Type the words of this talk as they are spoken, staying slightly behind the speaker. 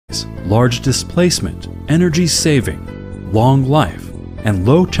large displacement, energy saving, long life, and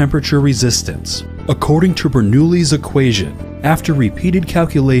low temperature resistance. According to Bernoulli's equation, after repeated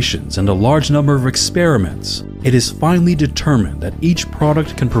calculations and a large number of experiments, it is finally determined that each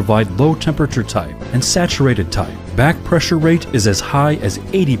product can provide low temperature type and saturated type. Back pressure rate is as high as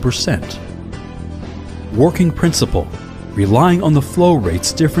 80%. Working principle. Relying on the flow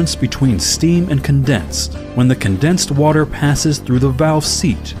rate's difference between steam and condensed. When the condensed water passes through the valve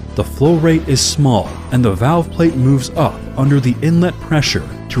seat, the flow rate is small and the valve plate moves up under the inlet pressure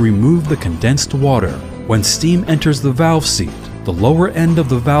to remove the condensed water. When steam enters the valve seat, the lower end of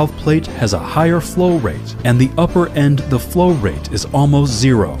the valve plate has a higher flow rate and the upper end the flow rate is almost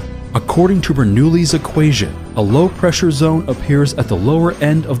zero. According to Bernoulli's equation, a low pressure zone appears at the lower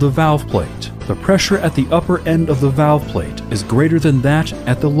end of the valve plate. The pressure at the upper end of the valve plate is greater than that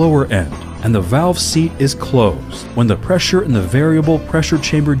at the lower end, and the valve seat is closed. When the pressure in the variable pressure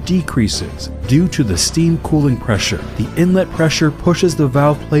chamber decreases due to the steam cooling pressure, the inlet pressure pushes the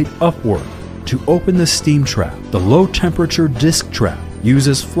valve plate upward to open the steam trap. The low temperature disc trap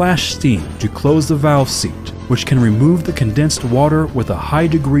uses flash steam to close the valve seat, which can remove the condensed water with a high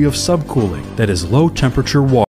degree of subcooling that is low temperature water.